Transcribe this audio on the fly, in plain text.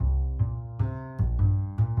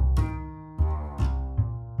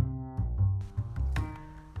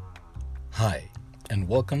Hi, and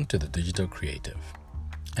welcome to The Digital Creative.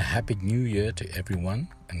 A happy new year to everyone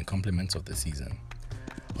and compliments of the season.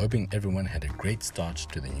 Hoping everyone had a great start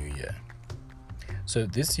to the new year. So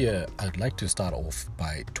this year, I'd like to start off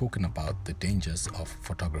by talking about the dangers of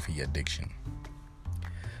photography addiction.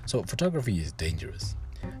 So photography is dangerous.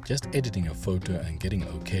 Just editing a photo and getting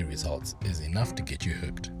okay results is enough to get you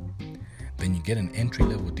hooked. Then you get an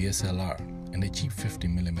entry-level DSLR and a cheap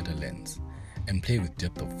 50mm lens and play with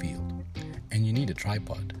depth of field. And you need a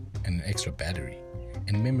tripod and an extra battery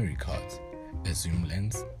and memory cards, a zoom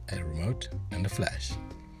lens, a remote, and a flash.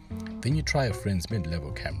 Then you try a friend's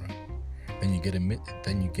mid-level camera. Then you get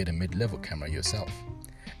a mid-level camera yourself.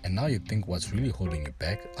 And now you think what's really holding you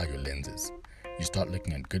back are your lenses. You start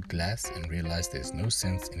looking at good glass and realize there's no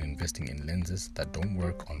sense in investing in lenses that don't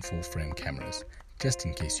work on full-frame cameras, just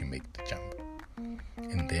in case you make the jump.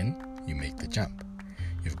 And then you make the jump.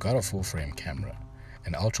 You've got a full-frame camera,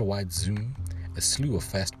 an ultra-wide zoom, a slew of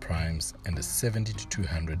fast primes, and a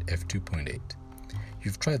 70-200 f2.8.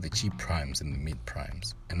 You've tried the cheap primes and the mid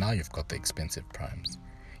primes, and now you've got the expensive primes.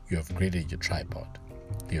 You have upgraded your tripod.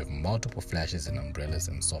 You have multiple flashes and umbrellas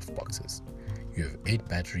and softboxes. You have 8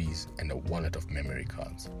 batteries and a wallet of memory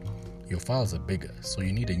cards. Your files are bigger, so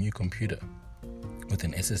you need a new computer with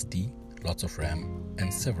an SSD, lots of RAM,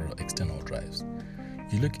 and several external drives.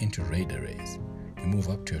 You look into RAID arrays. You move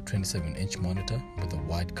up to a 27-inch monitor with a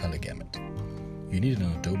wide color gamut. You need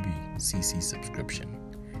an Adobe CC subscription,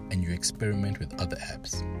 and you experiment with other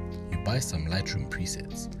apps. You buy some Lightroom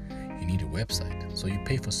presets. You need a website, so you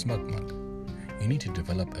pay for SmugMug. You need to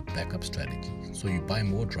develop a backup strategy, so you buy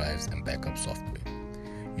more drives and backup software.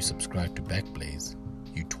 You subscribe to Backblaze.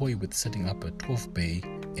 You toy with setting up a 12-bay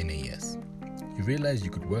NAS. You realize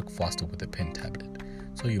you could work faster with a pen tablet,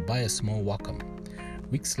 so you buy a small Wacom.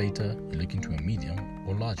 Weeks later, you look into a medium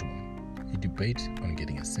or large one. You debate on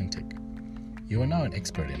getting a Cintiq. You are now an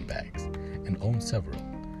expert in bags and own several.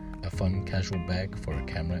 A fun casual bag for a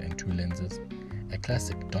camera and 2 lenses, a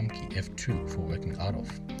classic Domke F2 for working out of,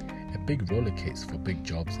 a big roller case for big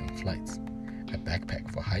jobs and flights, a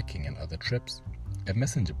backpack for hiking and other trips, a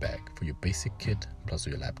messenger bag for your basic kit plus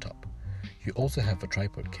your laptop. You also have a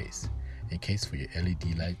tripod case, a case for your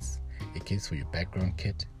LED lights, a case for your background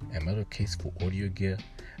kit, a metal case for audio gear,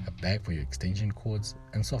 a bag for your extension cords,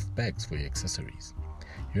 and soft bags for your accessories.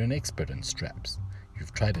 You're an expert on straps.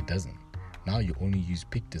 You've tried a dozen. Now you only use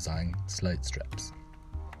Peak Design slide straps.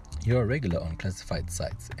 You're a regular on classified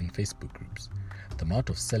sites and Facebook groups. The amount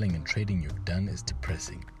of selling and trading you've done is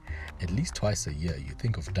depressing. At least twice a year you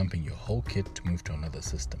think of dumping your whole kit to move to another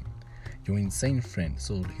system. Your insane friend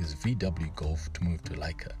sold his VW Golf to move to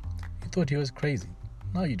Leica. You thought he was crazy.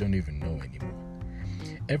 Now you don't even know anymore.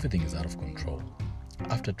 Everything is out of control.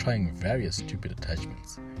 After trying various stupid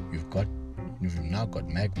attachments, you've now got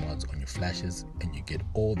mag mods on your flashes, and you get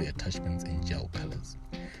all the attachments in gel colors.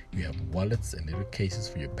 You have wallets and little cases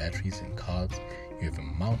for your batteries and cards. You have a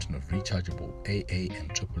mountain of rechargeable AA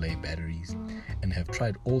and AAA batteries, and have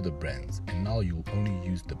tried all the brands, and now you'll only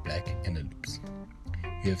use the black Eneloops.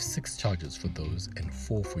 You have 6 chargers for those and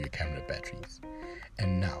 4 for your camera batteries.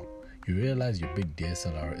 And now you realize your big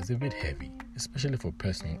DSLR is a bit heavy, especially for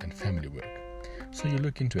personal and family work. So you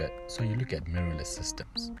look at mirrorless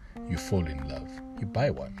systems. You fall in love. You buy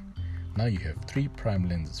one. Now you have 3 prime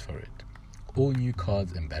lenses for it. All new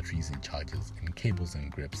cards and batteries and chargers and cables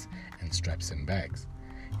and grips and straps and bags.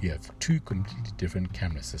 You have 2 completely different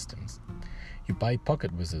camera systems. You buy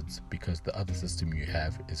Pocket Wizards because the other system you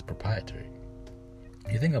have is proprietary.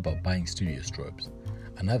 You think about buying studio strobes.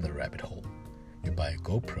 Another rabbit hole. You buy a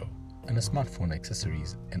GoPro and a smartphone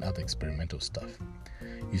accessories and other experimental stuff.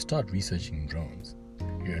 You start researching drones.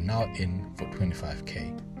 You're now in for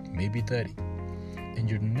 25k, maybe 30. And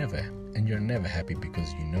you're never happy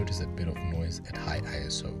because you notice a bit of noise at high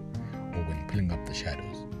ISO or when pulling up the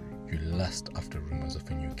shadows. You lust after rumors of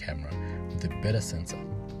a new camera with a better sensor.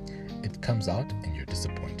 It comes out and you're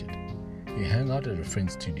disappointed. You hang out at a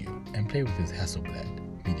friend's studio and play with his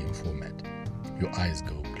Hasselblad medium format. Your eyes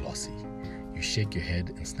go glossy. You shake your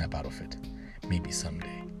head and snap out of it. Maybe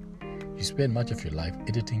someday. You spend much of your life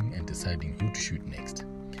editing and deciding who to shoot next.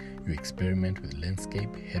 You experiment with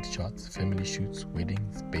landscape, headshots, family shoots,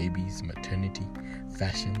 weddings, babies, maternity,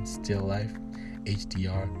 fashion, still life,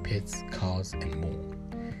 HDR, pets, cars, and more.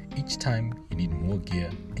 Each time you need more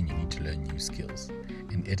gear and you need to learn new skills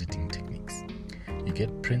and editing techniques. You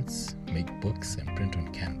get prints, make books, and print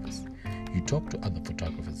on canvas. You talk to other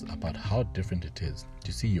photographers about how different it is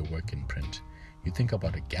to see your work in print. You think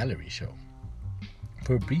about a gallery show.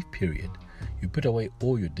 For a brief period, you put away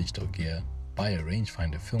all your digital gear, buy a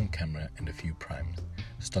rangefinder film camera and a few primes,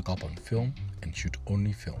 stock up on film and shoot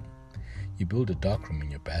only film. You build a darkroom in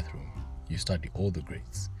your bathroom. You study all the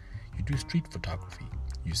greats. You do street photography.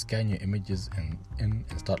 You scan your images and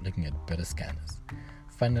start looking at better scanners.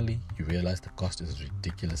 Finally, you realize the cost is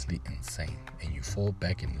ridiculously insane and you fall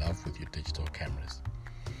back in love with your digital cameras.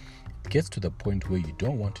 It gets to the point where you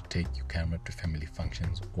don't want to take your camera to family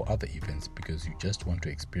functions or other events because you just want to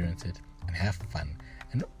experience it and have fun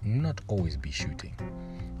and not always be shooting.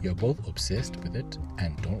 You're both obsessed with it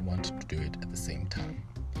and don't want to do it at the same time.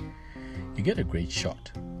 You get a great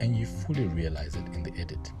shot and you fully realize it in the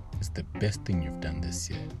edit. It's the best thing you've done this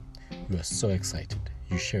year. You are so excited.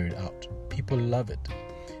 You share it out. People love it.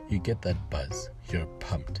 You get that buzz. You're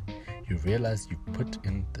pumped. You realize you put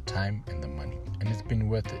in the time and the money and it's been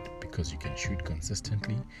worth it because you can shoot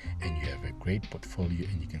consistently and you have a great portfolio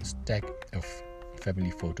and you can stack of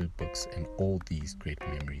family photo books and all these great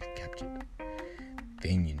memories captured.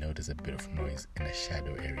 Then you notice a bit of noise in a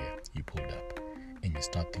shadow area you pulled up and you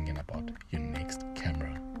start thinking about your next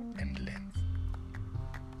camera and lens.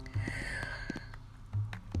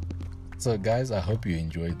 So guys, I hope you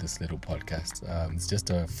enjoyed this little podcast. It's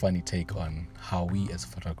just a funny take on how we as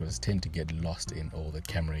photographers tend to get lost in all the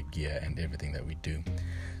camera gear and everything that we do.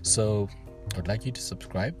 So I'd like you to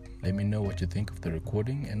subscribe. Let me know what you think of the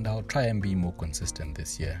recording and I'll try and be more consistent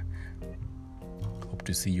this year. Hope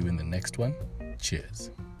to see you in the next one.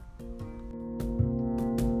 Cheers.